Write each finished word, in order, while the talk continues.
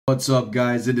What's up,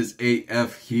 guys? It is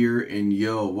AF here, and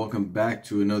yo, welcome back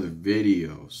to another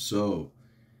video. So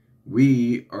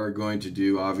we are going to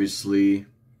do, obviously,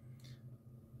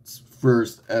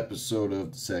 first episode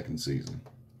of the second season.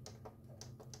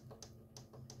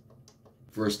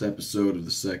 First episode of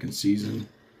the second season.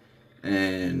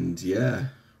 And yeah,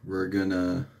 we're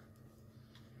gonna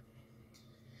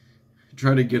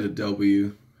try to get a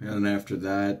W. And after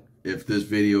that, if this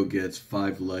video gets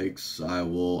 5 likes, I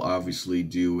will obviously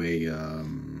do a,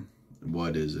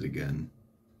 what is it again?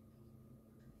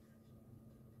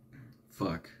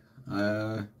 Fuck.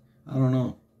 I don't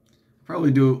know. Probably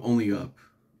do it only up.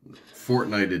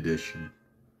 Fortnite edition.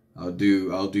 I'll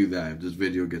do that if this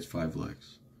video gets 5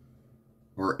 likes.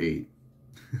 Or 8.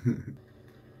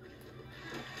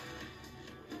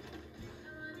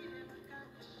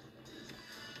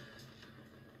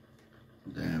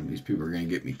 Damn, these people are gonna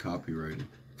get me copyrighted.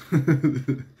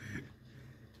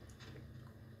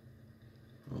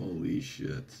 Holy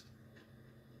shit.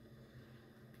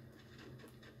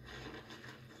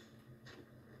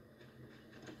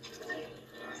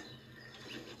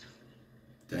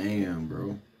 Damn,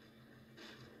 bro.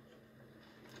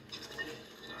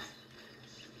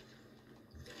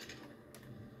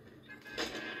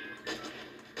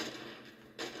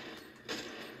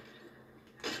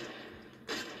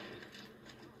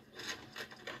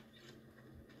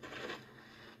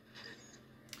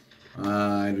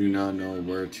 I do not know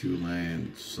where to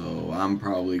land, so I'm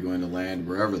probably going to land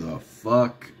wherever the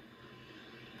fuck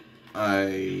where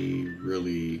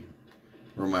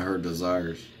my heart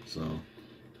desires. So,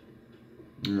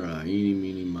 eeny,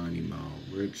 meeny, miny, moe.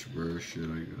 Where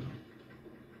should I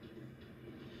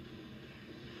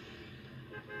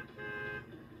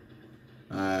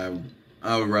go?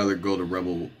 I would rather go to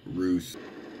Rebel Roost.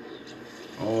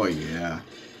 Oh yeah.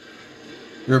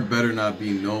 There better not be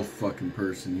no fucking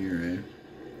person here, eh?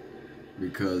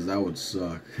 Because that would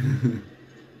suck.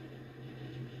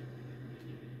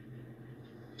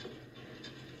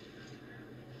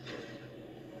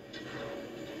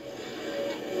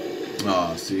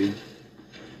 Aw, see?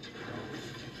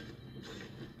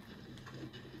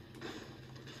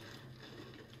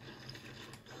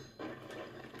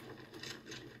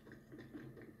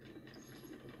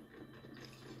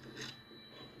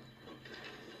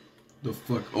 The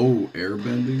fuck? Oh,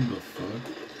 airbending? The fuck?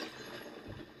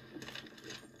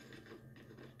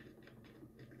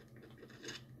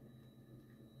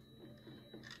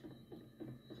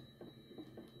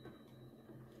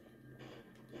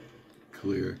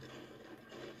 Clear.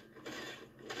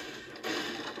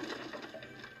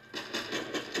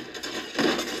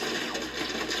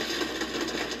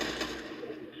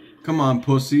 Come on,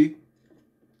 pussy.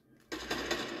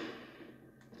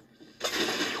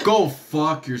 Go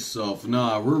fuck yourself.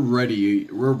 Nah, we're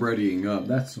readying up.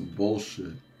 That's some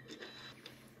bullshit.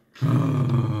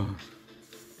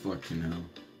 Fucking hell.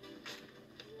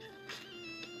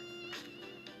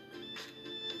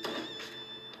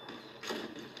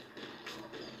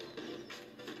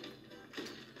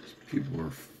 These people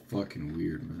are fucking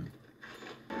weird, man.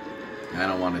 I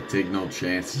don't want to take no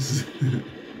chances.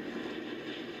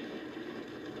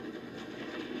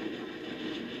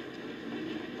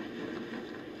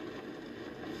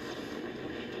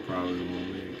 Probably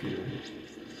won't make it.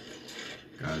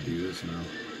 Gotta do this now.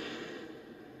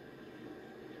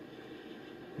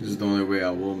 This is the only way I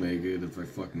will make it if I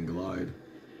fucking glide.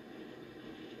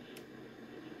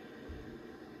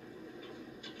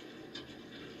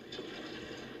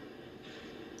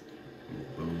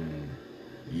 Boom.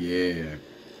 Yeah.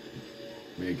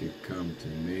 Make it come to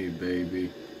me, baby.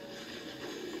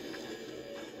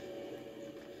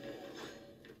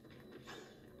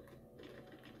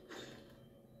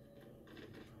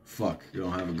 Fuck, you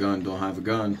don't have a gun, don't have a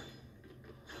gun.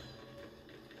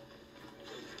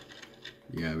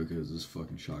 Yeah, because this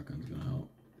fucking shotgun's gonna help.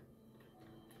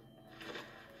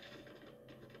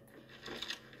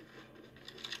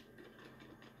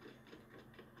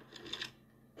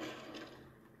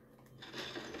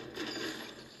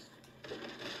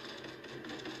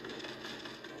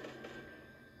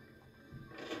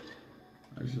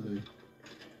 Actually...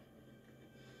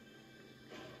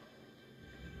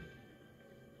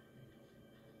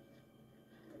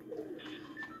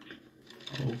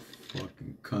 Oh,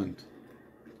 fucking cunt.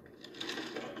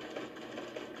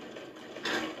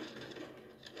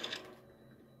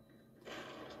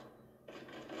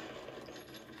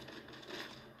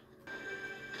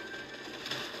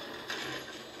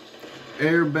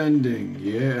 Airbending,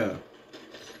 yeah.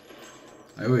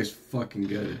 I always fucking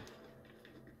get it.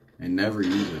 And never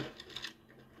use it.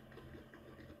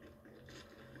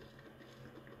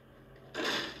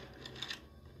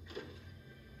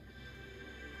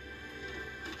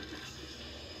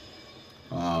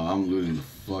 I'm looting the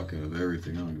fuck out of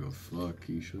everything. I don't give a fuck,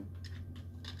 Keisha.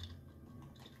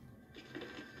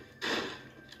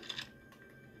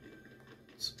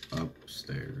 It's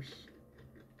upstairs.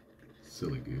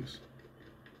 Silly goose.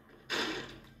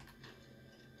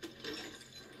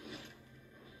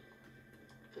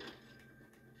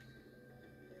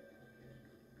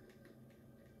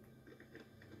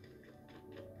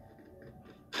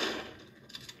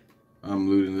 I'm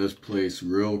looting this place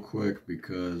real quick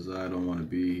because I don't want to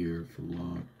be here for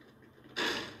long.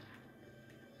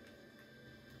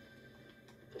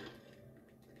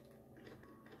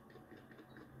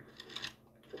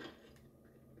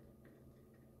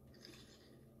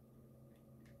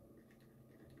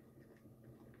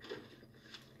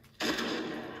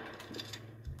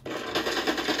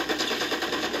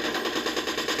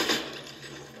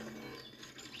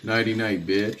 Nighty night,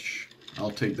 bitch. I'll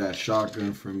take that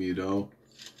shotgun from you, though,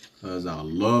 because I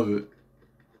love it.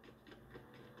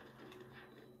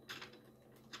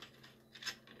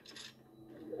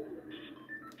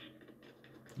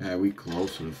 Yeah, we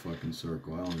close to the fucking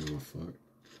circle. I don't give a fuck.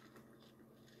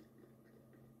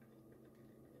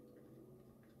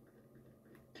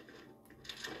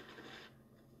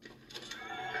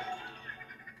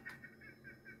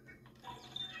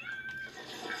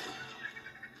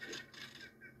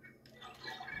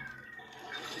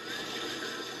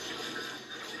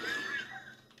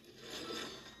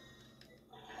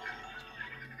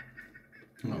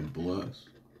 Oh, bless.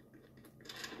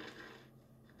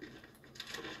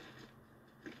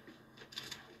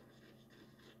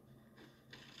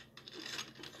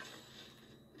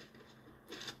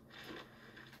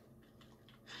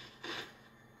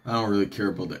 I don't really care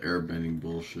about the airbending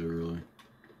bullshit, really.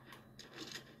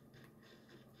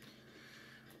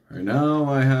 Right now,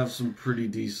 I have some pretty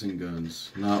decent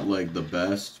guns. Not like the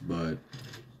best, but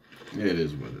it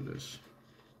is what it is.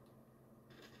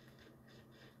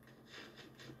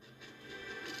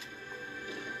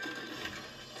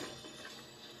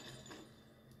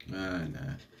 Nah.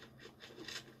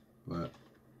 But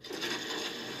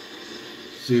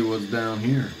see what's down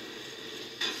here.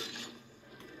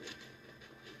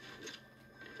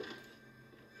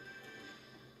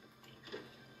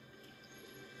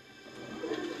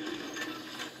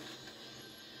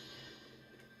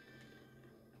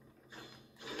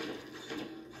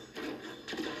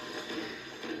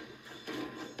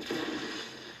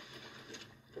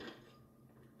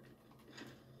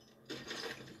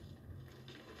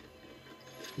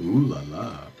 Ooh la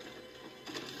la.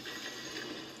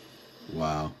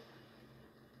 Wow.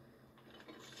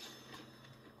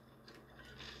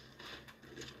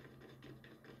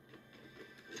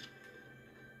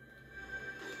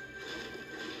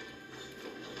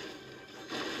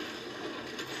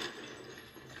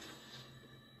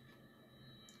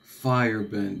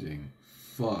 Firebending.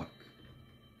 Fuck.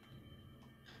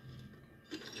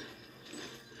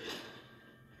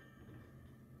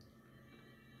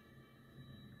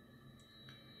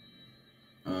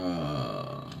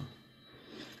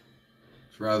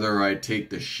 Rather I take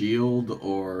the shield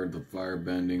or the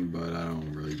firebending, but I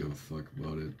don't really give a fuck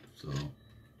about it, so.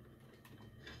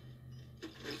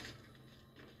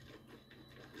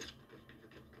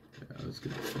 Yeah, let's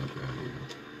get the fuck out of here.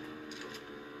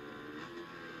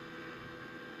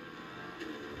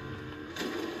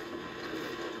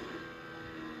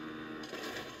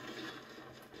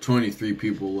 "23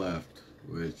 people left,"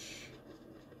 which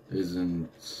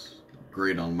isn't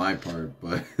great on my part,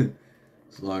 but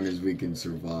as long as we can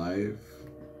survive,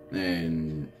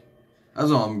 and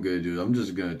that's all I'm gonna do. I'm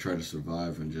just gonna try to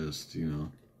survive and just, you know,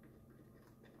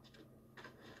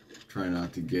 try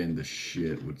not to get into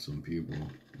shit with some people.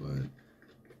 But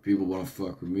if people want to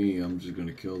fuck with me, I'm just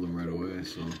gonna kill them right away,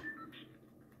 so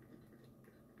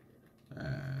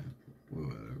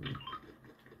whatever.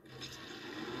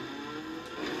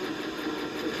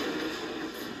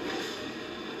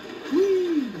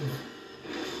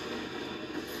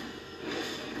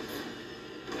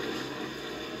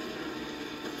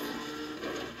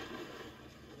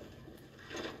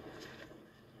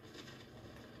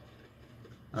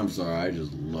 I'm sorry, I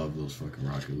just love those fucking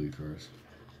Rocket League cars.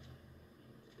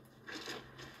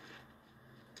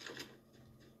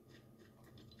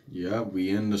 Yeah,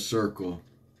 we in the circle.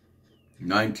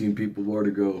 19 people more to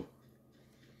go.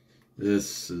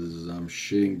 This is, I'm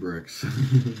shitting bricks.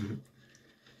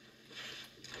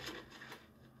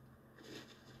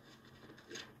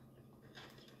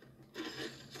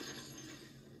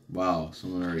 Wow,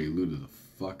 someone already looted the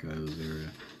fuck out of this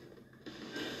area.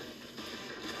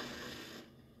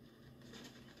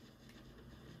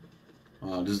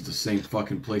 This is the same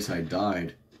fucking place I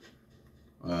died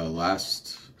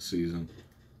last season.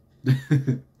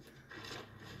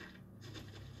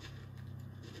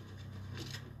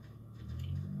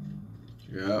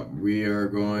 Yeah, we are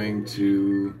going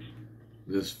to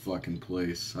this fucking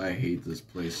place. I hate this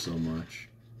place so much.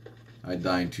 I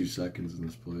die in 2 seconds in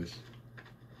this place.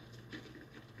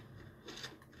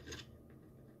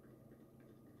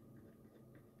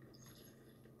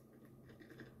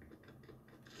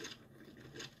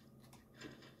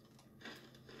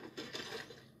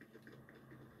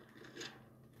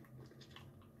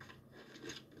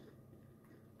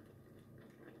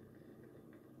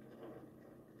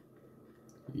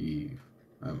 Eve.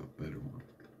 I have a better one.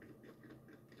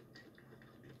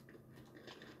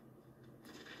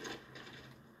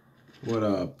 What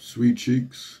up, sweet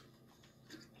cheeks?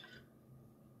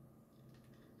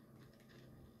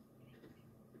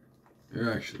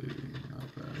 You're actually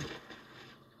not bad.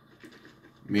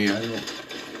 Me, I don't...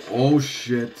 Oh,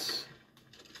 shit.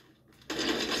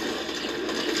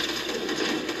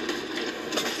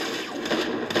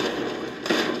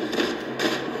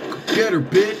 Get her,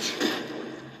 bitch!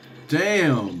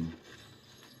 Damn!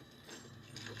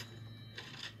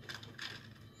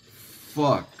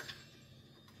 Fuck.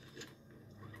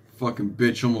 Fucking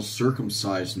bitch almost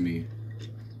circumcised me.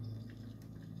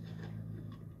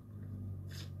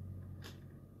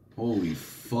 Holy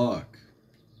fuck.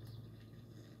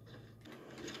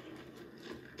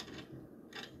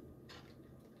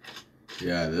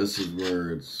 Yeah, this is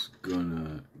where it's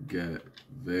gonna get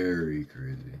very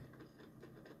crazy.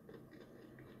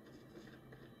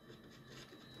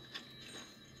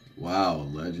 Wow,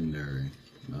 legendary.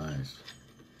 Nice.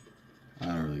 I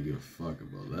don't really give a fuck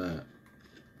about that.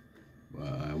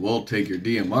 But I will take your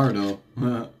DMR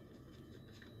though.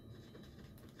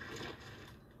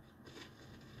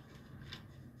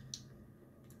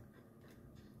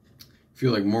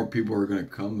 Feel like more people are gonna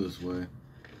come this way.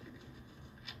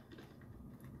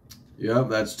 Yep,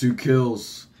 that's 2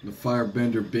 kills. The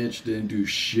firebender bitch didn't do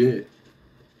shit.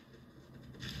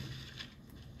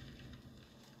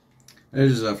 I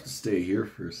just have to stay here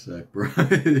for a sec, bro.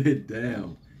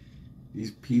 Damn.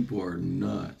 These people are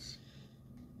nuts.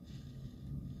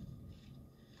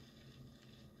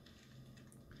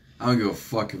 I don't give a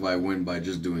fuck if I win by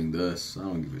just doing this. I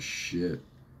don't give a shit.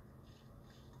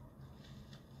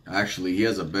 Actually, he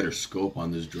has a better scope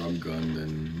on this drum gun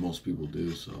than most people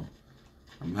do, so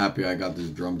I'm happy I got this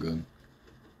drum gun.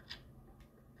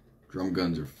 Drum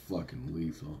guns are fucking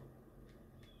lethal.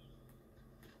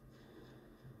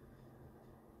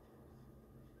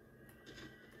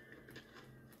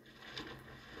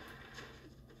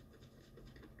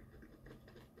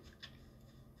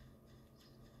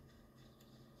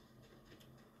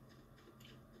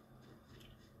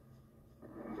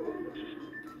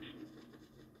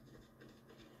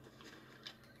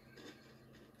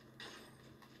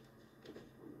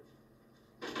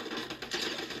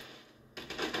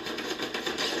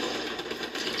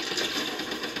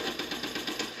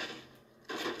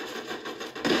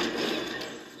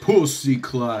 Pussy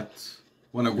clot.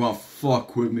 Wanna go and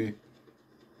fuck with me?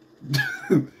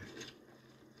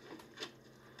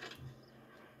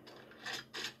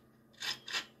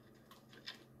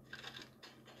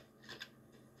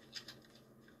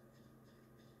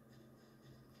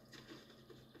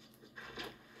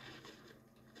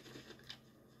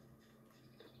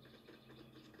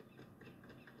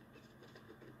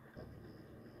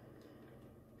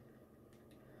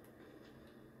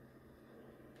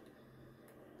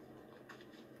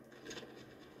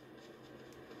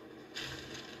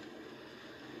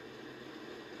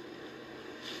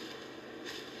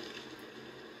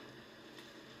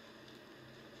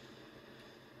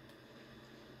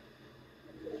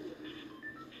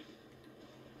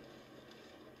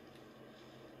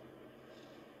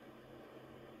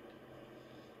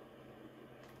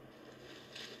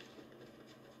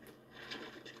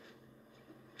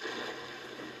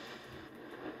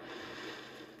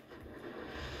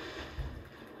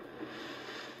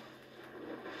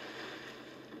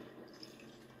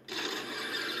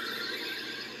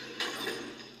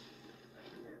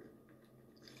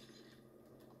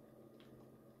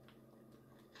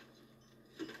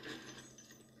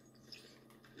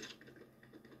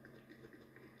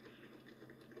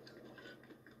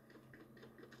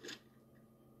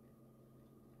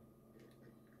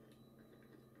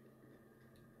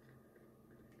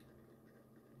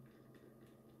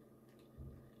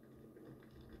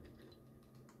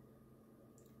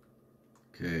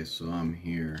 Okay, so I'm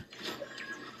here.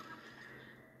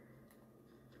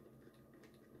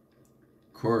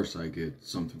 Of course I get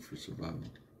something for survival.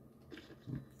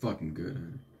 I'm fucking good at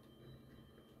it.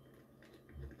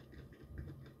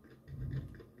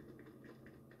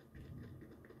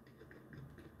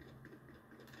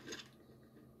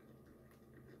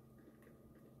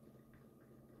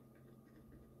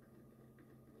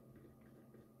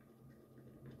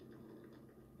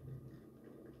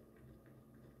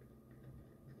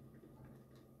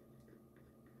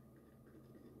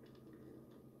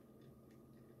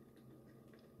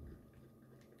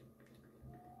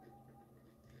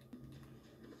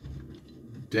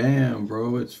 Damn,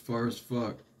 bro, it's far as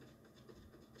fuck.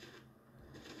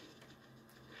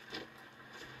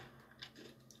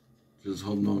 Just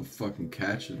hope no one fucking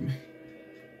catches me.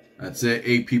 That's it.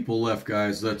 8 people left,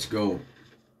 guys. Let's go.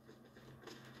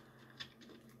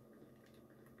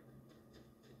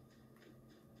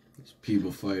 There's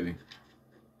people fighting.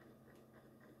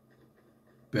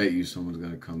 Bet you someone's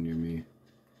gonna come near me.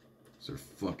 They're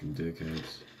fucking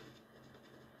dickheads.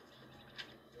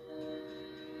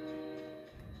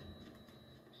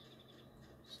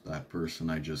 It's that person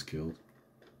I just killed.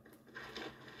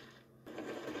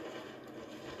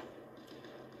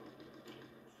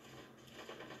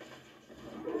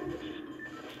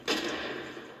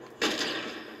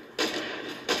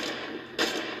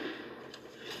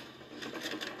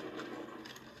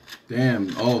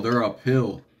 Damn. Oh, they're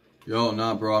uphill. Yo,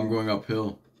 nah, bro. I'm going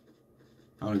uphill.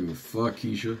 I don't give a fuck,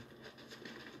 Keisha.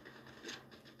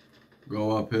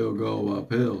 Go uphill, go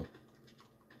uphill.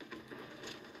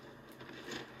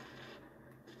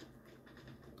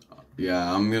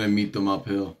 Yeah, I'm gonna meet them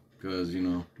uphill. Because, you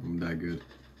know, I'm that good.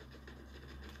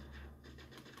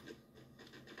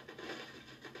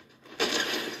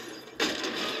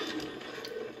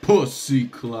 Pussy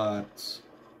clots.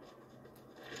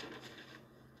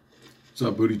 What's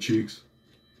up, booty cheeks?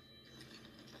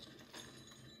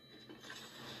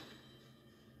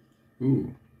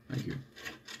 Ooh, thank you.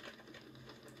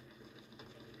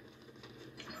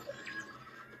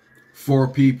 4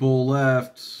 people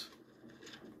left.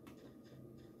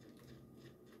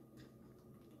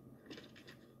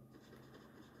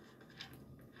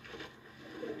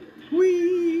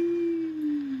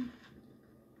 Whee!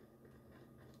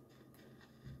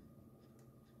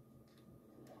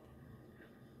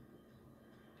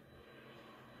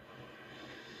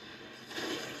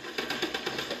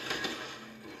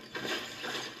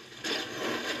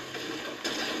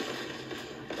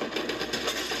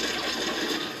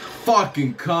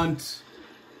 Fucking cunt.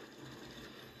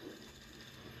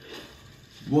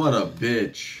 What a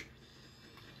bitch.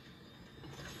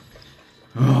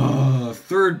 Ah,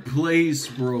 3rd place,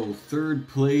 bro. 3rd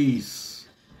place.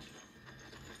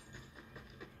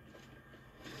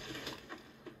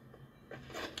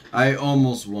 I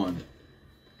almost won.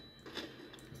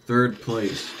 3rd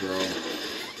place, bro.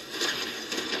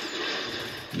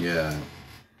 Yeah.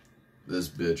 This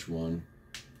bitch won.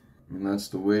 And that's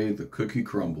the way the cookie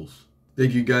crumbles.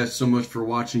 Thank you guys so much for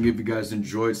watching. If you guys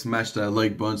enjoyed, smash that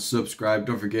like button, subscribe.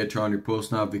 Don't forget to turn on your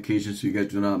post notifications so you guys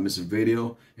do not miss a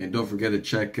video. And don't forget to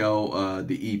check out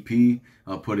the EP.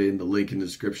 I'll put it in the link in the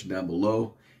description down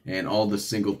below. And all the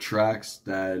single tracks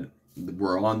that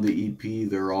were on the EP,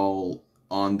 they're all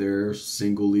on there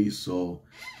singly. So,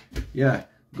 yeah,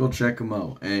 go check them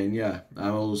out. And yeah,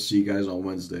 I will see you guys on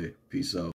Wednesday. Peace out.